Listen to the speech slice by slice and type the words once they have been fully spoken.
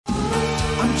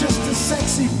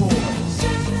Sexy Boys.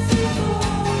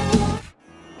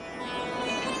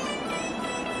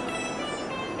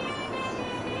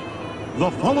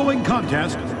 The following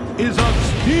contest is a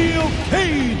steel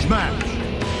cage match.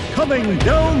 Coming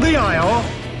down the aisle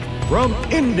from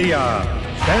India,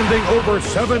 standing over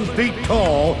 7 feet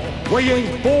tall,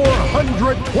 weighing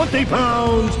 420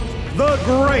 pounds, the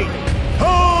Great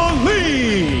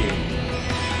Khali.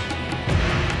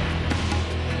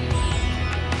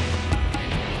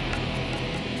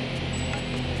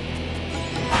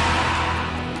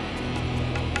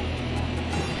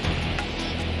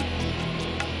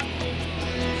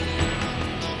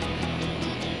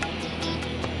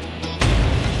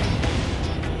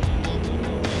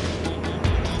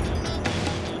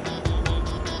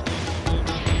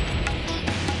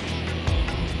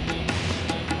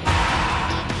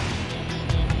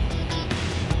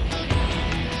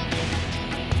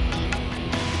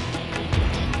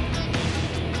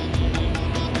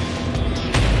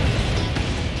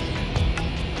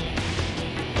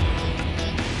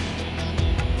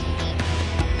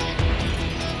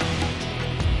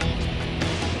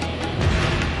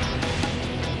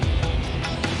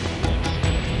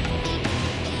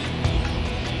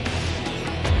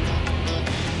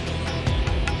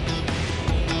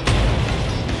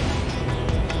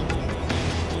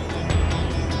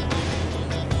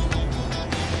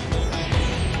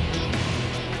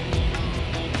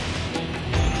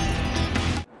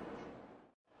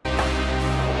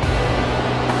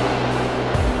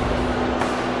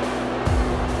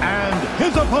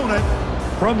 His opponent,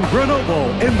 from Grenoble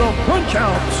in the French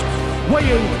Alps,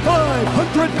 weighing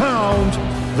 500 pounds,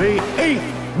 the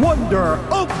 8th wonder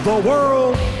of the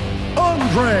world,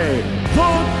 Andre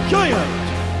the Giant.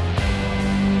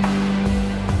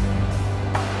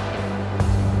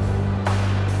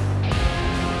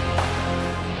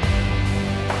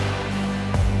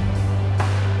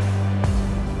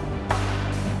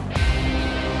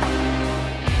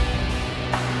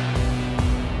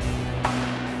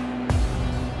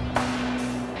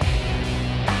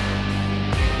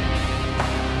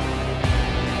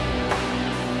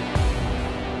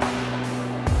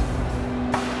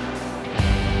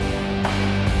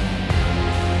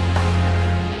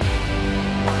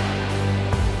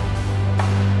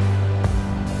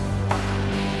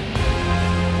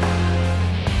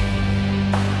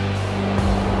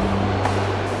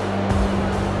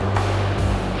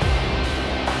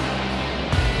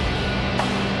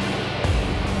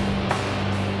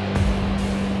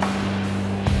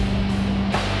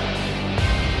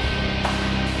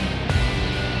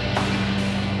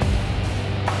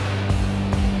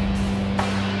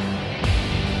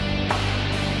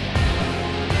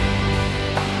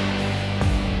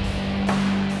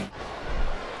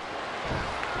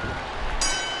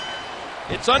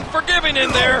 It's unforgiving in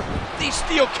there. These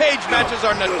steel cage matches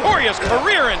are notorious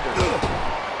career enders.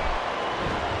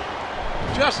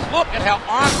 Just look at how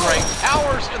Andre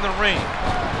towers in the ring.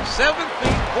 7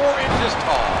 feet 4 inches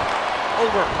tall,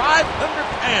 over 500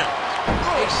 pounds,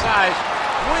 a size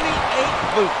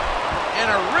 28 boot,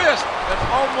 and a wrist that's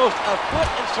almost a foot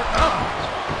in circumference.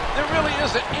 There really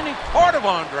isn't any part of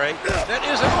Andre that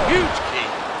isn't huge, Key.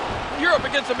 When you're up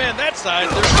against a man that size,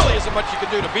 there really isn't much you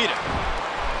can do to beat him.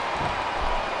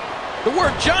 The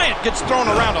word giant gets thrown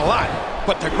around a lot,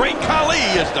 but the Great Khali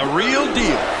is the real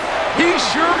deal. He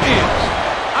sure is.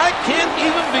 I can't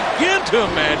even begin to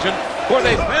imagine where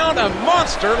they found a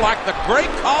monster like the Great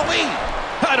Khali.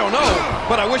 I don't know,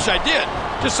 but I wish I did,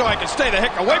 just so I could stay the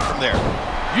heck away from there.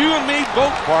 You and me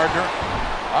both, partner.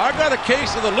 I got a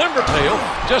case of the limber tail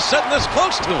just sitting this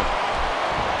close to him.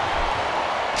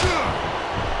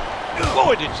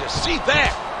 Boy, did you see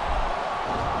that?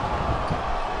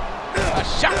 A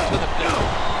shot to the face.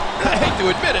 I hate to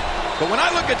admit it, but when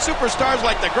I look at superstars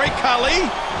like the Great Khali,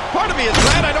 part of me is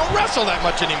glad I don't wrestle that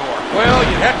much anymore. Well,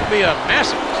 you'd have to be a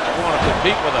masochist to want to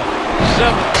compete with a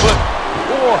 7-foot,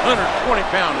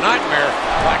 420-pound nightmare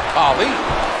like Khali.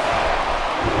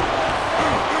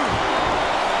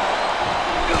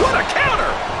 What a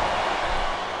counter!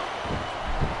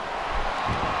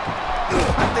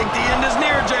 I think the end is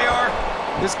near, JR.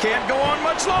 This can't go on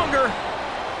much longer.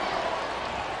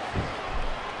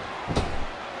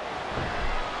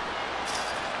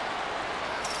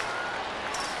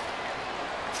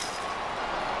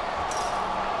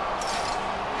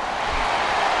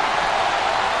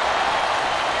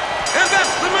 And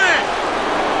that's the match!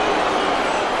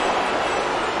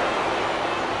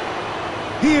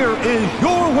 Here is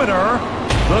your winner,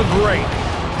 the Great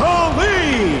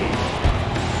Khali.